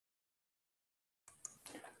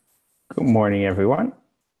Good morning, everyone.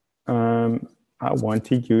 I want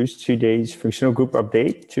to use today's functional group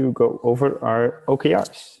update to go over our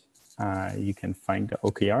OKRs. You can find the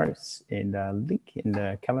OKRs in the link in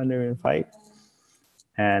the calendar invite.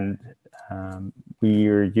 And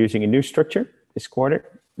we're using a new structure this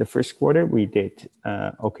quarter. The first quarter, we did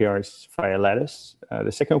OKRs via Lattice.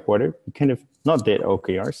 The second quarter, we kind of not did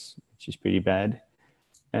OKRs, which is pretty bad.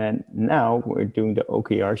 And now we're doing the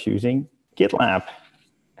OKRs using GitLab.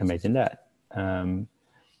 Imagine that.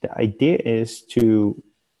 The idea is to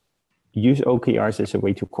use OKRs as a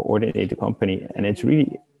way to coordinate the company. And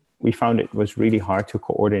we found it was really hard to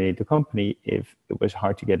coordinate the company if it was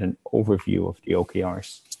hard to get an overview of the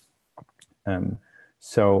OKRs.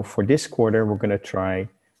 So for this quarter, we're going to try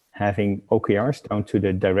having OKRs down to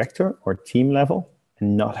the director or team level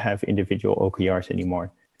and not have individual OKRs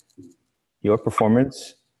anymore. Your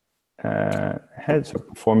performance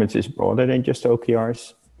performance is broader than just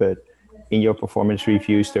OKRs, but in your performance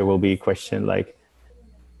reviews, there will be a question like,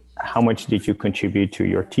 how much did you contribute to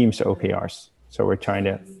your team's OKRs? So we're trying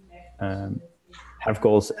to have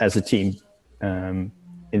goals as a team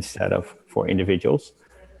instead of for individuals.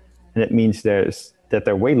 And it means that there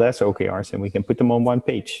are way less OKRs and we can put them on one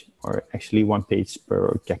page, or actually one page per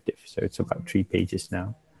objective. So it's about 3 pages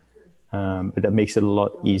now. But that makes it a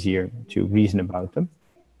lot easier to reason about them.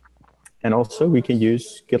 And also we can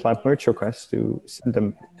use GitLab merge requests to send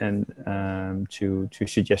them and to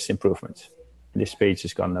suggest improvements. This page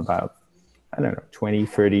has gotten about, 20,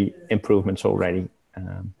 30 improvements already.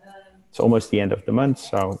 It's almost the end of the month,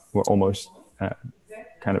 so we're almost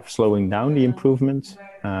kind of slowing down the improvements.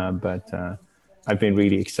 But I've been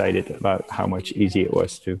really excited about how much easier it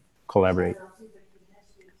was to collaborate.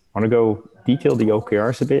 I want to go detail the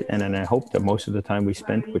OKRs a bit, and then I hope that most of the time we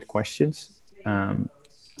spent with questions.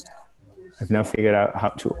 I've now figured out how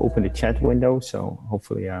to open the chat window, so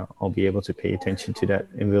hopefully I'll be able to pay attention to that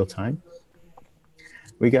in real time.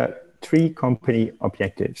 We got 3 company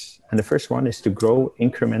objectives, and the first one is to grow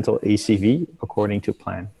incremental ACV according to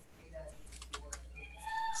plan.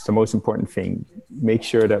 It's the most important thing. Make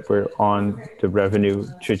sure that we're on the revenue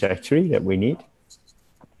trajectory that we need.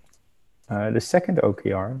 The second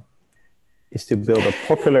OKR is to build a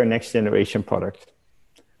popular next generation product.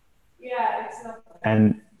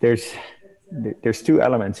 And there's 2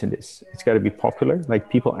 elements in this. It's got to be popular, like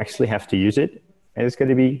people actually have to use it, and it's got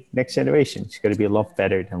to be next generation. It's got to be a lot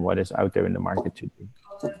better than what is out there in the market today.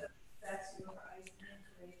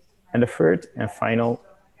 And the third and final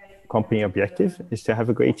company objective is to have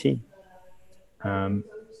a great team.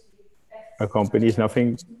 A company is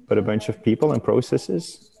nothing but a bunch of people and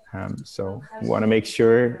processes. So we want to make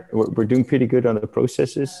sure we're doing pretty good on the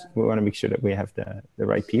processes. We want to make sure that we have the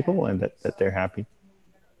right people and that they're happy.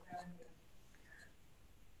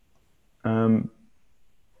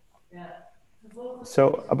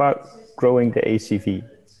 So about growing the ACV,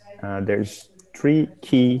 there's 3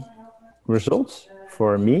 key results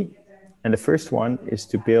for me. And the first one is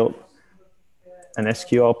to build an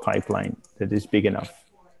SQL pipeline that is big enough.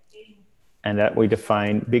 And that we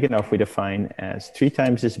define as 3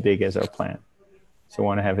 times as big as our plan. So we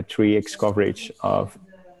want to have a 3x coverage of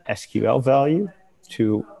SQL value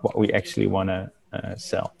to what we actually want to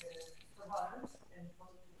sell.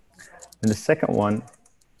 And the second one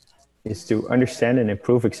is to understand and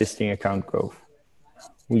improve existing account growth.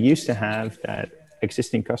 We used to have that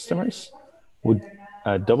existing customers would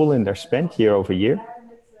double in their spend year over year.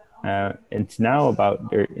 And now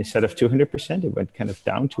instead of 200%, it went kind of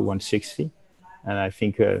down to 160. And I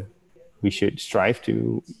think we should strive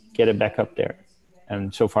to get it back up there.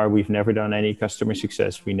 And so far, we've never done any customer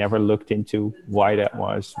success. We never looked into why that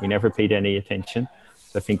was. We never paid any attention.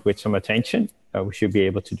 So I think with some attention, we should be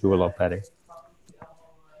able to do a lot better.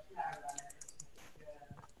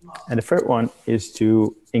 And the third one is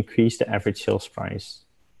to increase the average sales price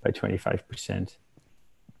by 25%.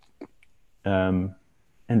 And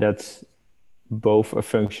that's both a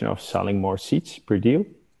function of selling more seats per deal,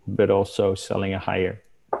 but also selling a higher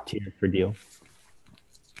tier per deal.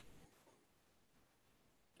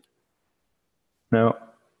 Now,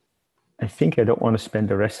 I think I don't want to spend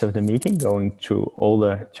the rest of the meeting going through all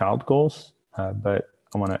the child goals, but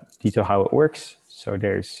I want to detail how it works. So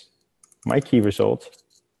there's my key result.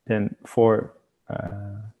 Then for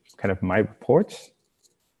kind of my reports,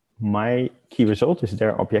 my key result is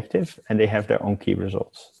their objective, and they have their own key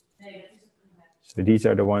results. So these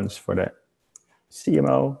are the ones for the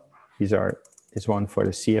CMO. Is one for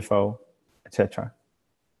the CFO, etc.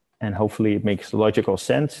 And hopefully it makes logical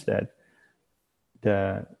sense that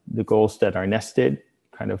the goals that are nested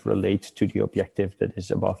kind of relate to the objective that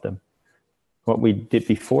is above them. What we did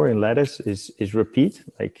before in Lattice is repeat,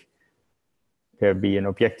 like there'd be an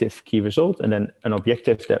objective key result, and then an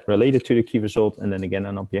objective that related to the key result, and then again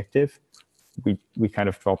an objective. We kind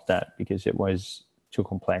of dropped that because it was too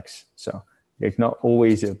complex. So there's not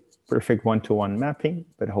always a perfect one-to-one mapping,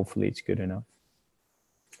 but hopefully it's good enough.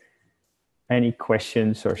 Any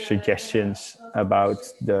questions or suggestions about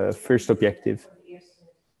the first objective?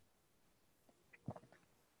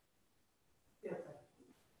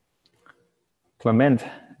 Clement,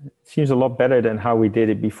 seems a lot better than how we did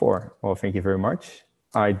it before. Well, thank you very much.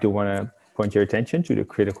 I do want to point your attention to the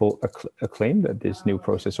critical acclaim that this new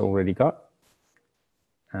process already got.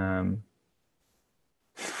 And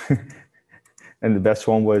the best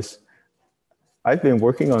one was, I've been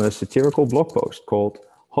working on a satirical blog post called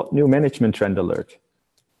Hot New Management Trend Alert.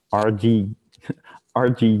 RGGs,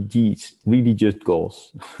 really just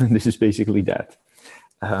goals. This is basically that.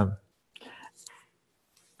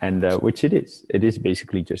 Which it is. It is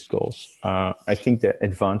basically just goals. I think the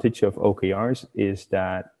advantage of OKRs is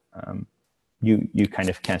that you kind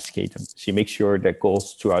of cascade them. So you make sure that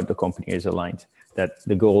goals throughout the company is aligned, that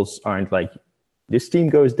the goals aren't like this team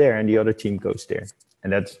goes there and the other team goes there.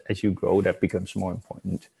 And that's, as you grow, that becomes more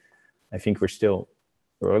important. I think we're still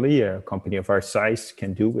early. A company of our size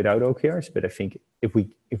can do without OKRs, but I think if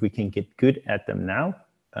we can get good at them now,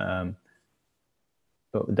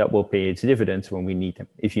 that will pay its dividends when we need them.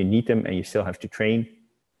 If you need them and you still have to train,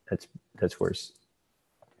 that's worse.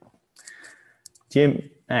 Jim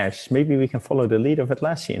Ash, maybe we can follow the lead of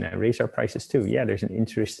Atlassian and raise our prices too. Yeah, there's an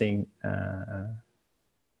interesting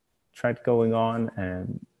trend going on,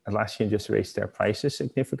 and Atlassian just raised their prices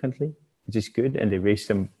significantly, which is good. And they raised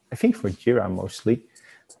them, I think, for Jira mostly.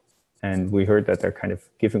 And we heard that they're kind of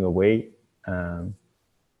giving away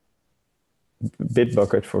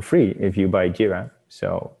Bitbucket for free if you buy Jira.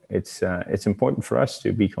 So it's important for us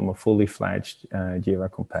to become a fully fledged Jira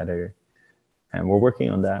competitor. And we're working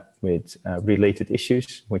on that with related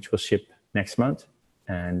issues, which will ship next month,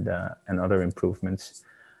 and other improvements.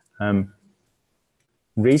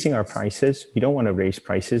 Raising our prices, we don't want to raise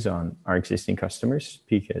prices on our existing customers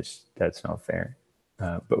because that's not fair.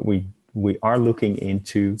 But we are looking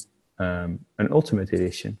into an Ultimate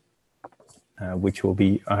Edition, which will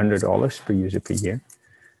be $100 per user per year.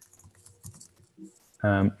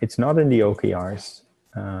 It's not in the OKRs,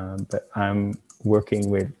 but I'm working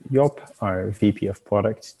with Job, our VP of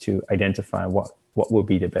product, to identify what will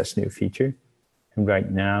be the best new feature. And right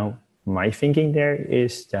now, my thinking there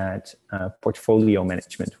is that portfolio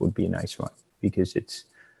management would be a nice one, because it's,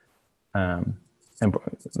 and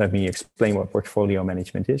let me explain what portfolio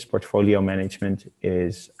management is. Portfolio management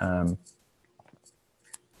is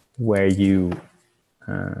where you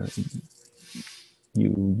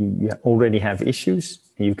already have issues,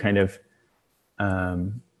 and you kind of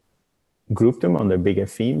group them under bigger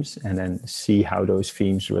themes and then see how those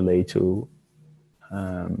themes relate to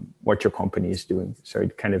what your company is doing. So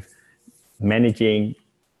it kind of managing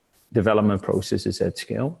development processes at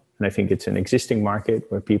scale. And I think it's an existing market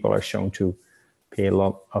where people are shown to pay a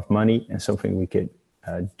lot of money, and something we could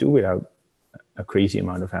do without a crazy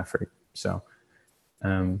amount of effort. So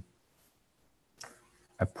I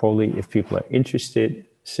probably, if people are interested,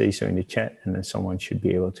 say so in the chat, and then someone should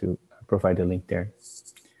be able to provide a link there.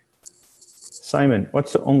 Simon,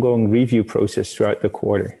 what's the ongoing review process throughout the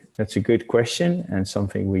quarter? That's a good question, and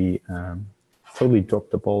something we totally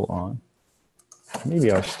dropped the ball on.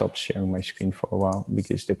 Maybe I'll stop sharing my screen for a while,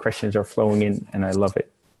 because the questions are flowing in and I love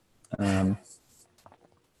it.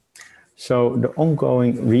 So the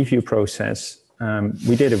ongoing review process,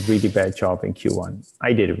 we did a really bad job in Q1.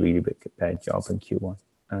 I did a really bad job in Q1.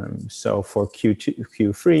 So for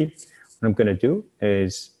Q3, what I'm going to do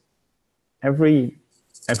is every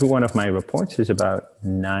one of my reports is about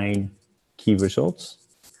 9 key results.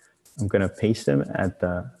 I'm going to paste them at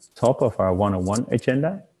the top of our one-on-one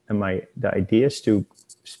agenda. And the idea is to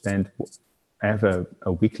have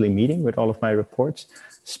a weekly meeting with all of my reports,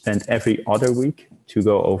 spend every other week to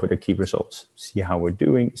go over the key results, see how we're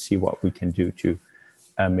doing, see what we can do to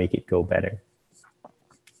make it go better.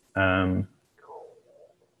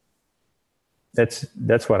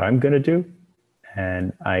 That's what I'm going to do.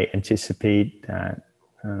 And I anticipate that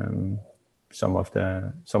some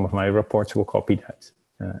of my reports will copy that.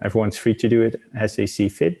 Everyone's free to do it as they see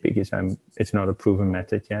fit, because it's not a proven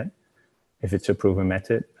method yet. If it's a proven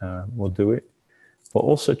method, we'll do it. We'll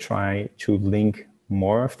also try to link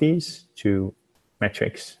more of these to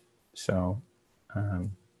metrics. So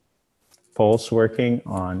Paul's working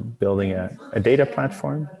on building a data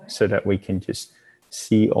platform so that we can just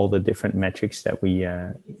see all the different metrics that we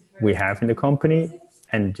have in the company,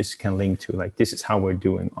 and just can link to, like, this is how we're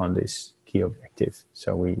doing on this key objective.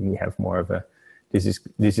 So we have more of a this is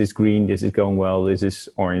green, this is going well, this is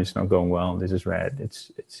orange, not going well, this is red,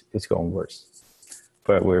 it's going worse.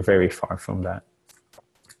 But we're very far from that.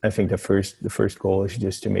 I think the first goal is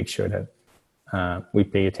just to make sure that we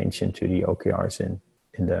pay attention to the OKRs in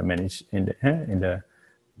the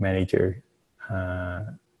manager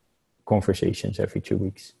conversations every 2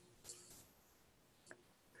 weeks.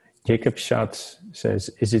 Jacob Schatz says,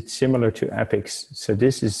 is it similar to Epics? So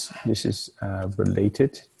this is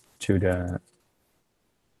related to the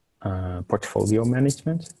portfolio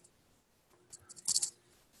management.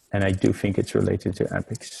 And I do think it's related to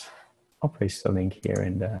Epics. I'll paste the link here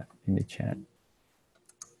in the chat.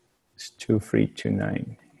 It's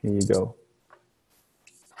 2329. Here you go.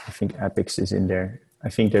 I think Epics is in there. I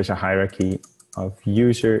think there's a hierarchy of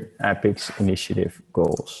user, Epics, initiative,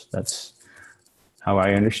 goals. That's how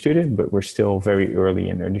I understood it, but we're still very early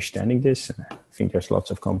in understanding this. And I think there's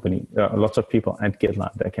lots of people at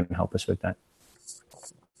GitLab that can help us with that.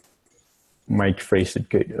 Mike phrased it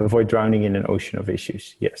good. Avoid drowning in an ocean of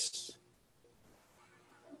issues. Yes.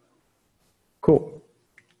 Cool.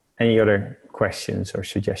 Any other questions or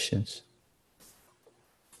suggestions?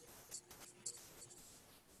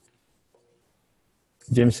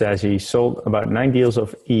 Jim says he sold about 9 deals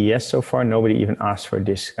of EES so far. Nobody even asked for a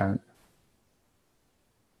discount.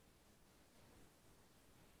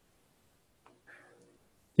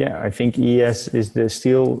 Yeah, I think EES is a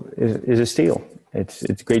steal.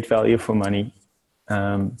 It's great value for money.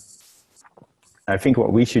 I think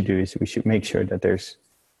what we should do is we should make sure that there's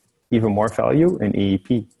even more value in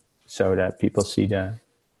EEP, so that people see the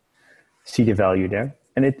value there.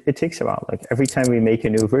 And it takes a while. Like every time we make a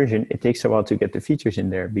new version, it takes a while to get the features in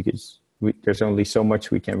there because there's only so much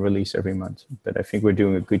we can release every month. But I think we're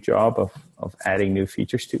doing a good job of adding new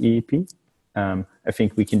features to EEP. I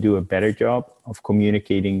think we can do a better job of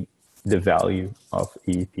communicating the value of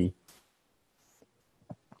EEP.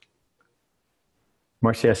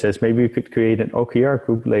 Marcia says, maybe we could create an OKR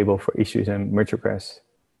group label for issues and merge requests.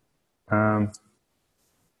 I'm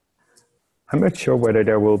not sure whether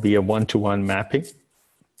there will be a one-to-one mapping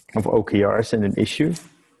of OKRs and an issue.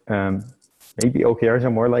 Maybe OKRs are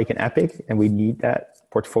more like an epic and we need that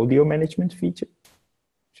portfolio management feature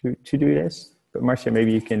to do this. But Marcia,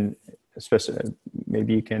 maybe you can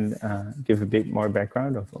give a bit more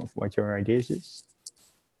background of what your ideas is.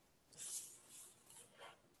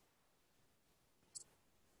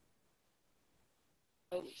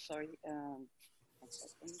 Oh, sorry. 1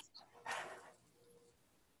 second.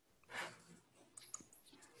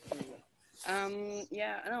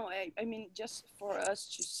 Yeah, no, I mean, just for us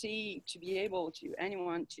to be able to,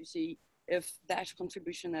 anyone to see if that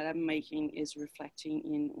contribution that I'm making is reflecting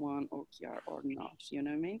in one OKR or not, you know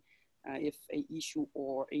what I mean? If a issue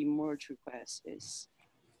or a merge request is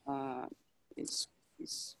part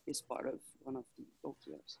of one of the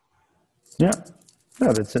OKRs. Yeah,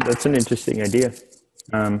 no, that's an interesting idea.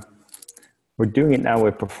 We're doing it now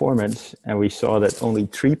with performance, and we saw that only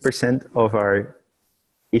 3% of our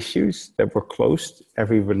issues that were closed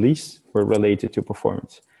every release were related to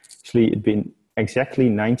performance. Actually, it'd been exactly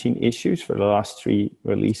 19 issues for the last 3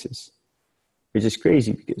 releases, which is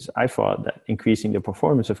crazy because I thought that increasing the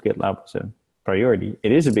performance of GitLab was a priority.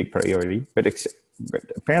 It is a big priority, but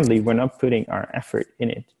apparently we're not putting our effort in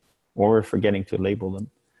it, or we're forgetting to label them.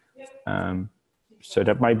 So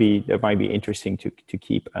that might be interesting to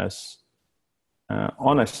keep us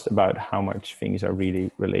honest about how much things are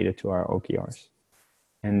really related to our OKRs.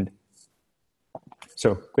 And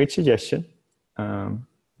so, great suggestion. We'll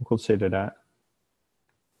consider that.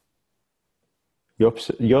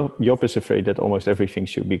 Job is afraid that almost everything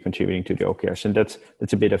should be contributing to the OKRs, and that's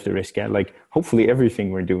a bit of the risk. Yeah? Like hopefully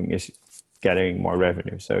everything we're doing is gathering more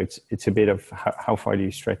revenue. So it's a bit of how far do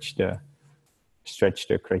you stretch the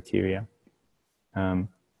criteria.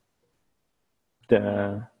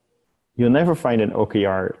 You'll never find an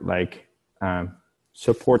OKR like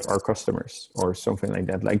support our customers or something like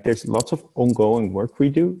that. Like there's lots of ongoing work we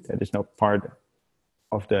do that is not part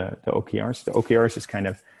of the OKRs. The OKRs is kind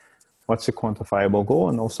of what's a quantifiable goal,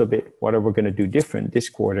 and also a bit what are we going to do different this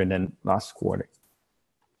quarter than last quarter.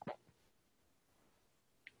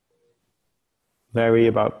 Vary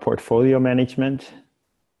about portfolio management,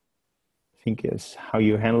 I think is how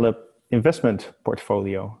you handle an investment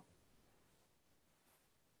portfolio.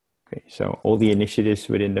 Okay, so all the initiatives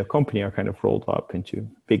within the company are kind of rolled up into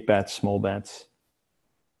big bets, small bets.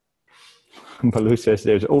 Baloo says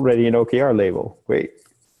there's already an OKR label. Great.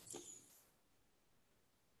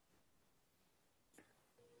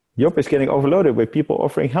 Job is getting overloaded with people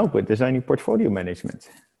offering help with designing portfolio management.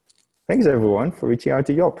 Thanks everyone for reaching out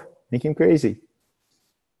to Job. Make him crazy.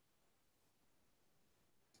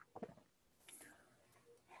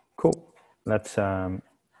 Cool. Let's,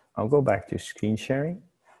 I'll go back to screen sharing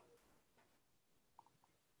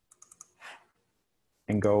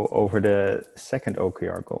and go over the second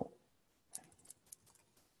OKR goal.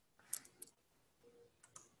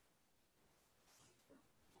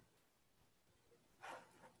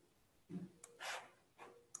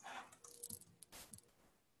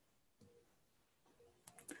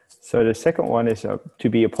 So the second one is to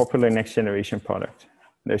be a popular next generation product.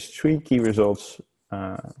 There's 3 key results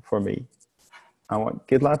for me. I want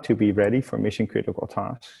GitLab to be ready for mission critical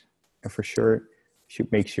tasks, and for sure should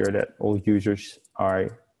make sure that all users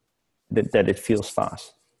are, that it feels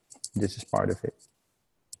fast. This is part of it.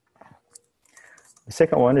 The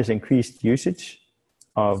second one is increased usage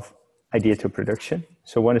of idea to production.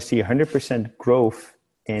 So I want to see 100% growth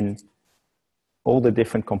in all the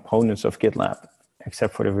different components of GitLab,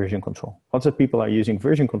 except for the version control. Lots of people are using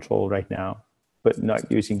version control right now, but not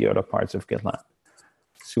using the other parts of GitLab.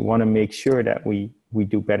 So we want to make sure that we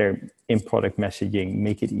do better in product messaging,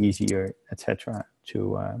 make it easier, etc.,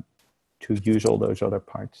 to use all those other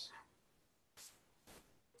parts.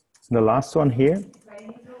 The last one here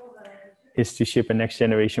is to ship a next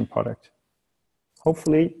generation product.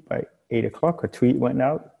 Hopefully by 8 o'clock, a tweet went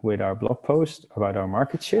out with our blog post about our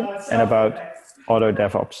market share and about auto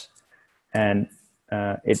DevOps. And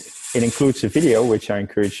it includes a video, which I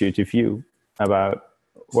encourage you to view, about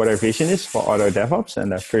what our vision is for auto DevOps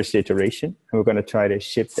and our first iteration. And we're going to try to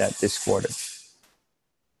ship that this quarter.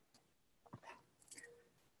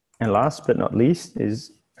 And last but not least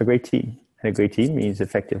is a great team. And a great team means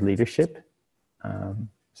effective leadership.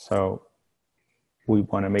 So we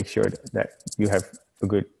want to make sure that you have a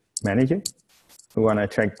good manager. We want to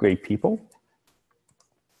attract great people,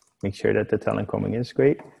 make sure that the talent coming in is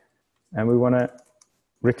great. And we want to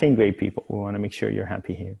retain great people. We want to make sure you're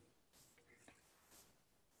happy here.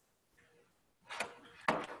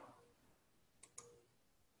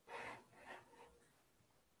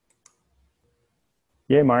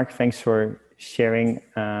 Yeah, Mark, thanks for sharing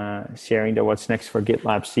the what's next for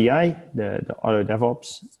GitLab CI, the auto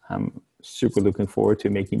DevOps. I'm super looking forward to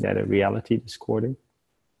making that a reality this quarter.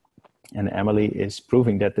 And Emily is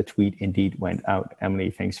proving that the tweet indeed went out.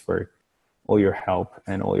 Emily, thanks for all your help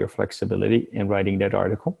and all your flexibility in writing that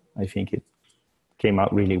article. I think it came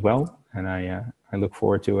out really well. And I look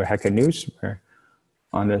forward to a Hacker News where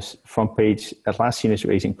on this front page, Atlassian is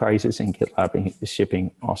raising prices and GitLab is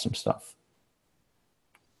shipping awesome stuff.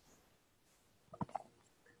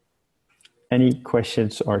 Any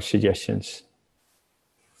questions or suggestions?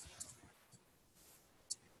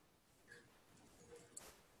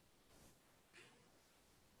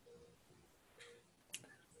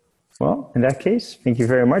 Well, in that case, thank you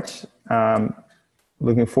very much.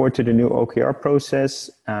 Looking forward to the new OKR process.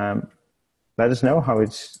 Let us know how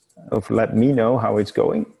let me know how it's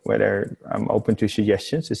going, whether I'm open to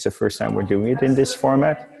suggestions. It's the first time we're doing it in this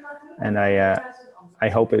format. And I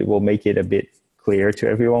hope it will make it a bit clear to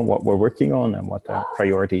everyone what we're working on and what the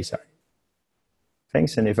priorities are.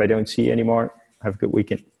 Thanks, and if I don't see you anymore, have a good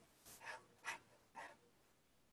weekend.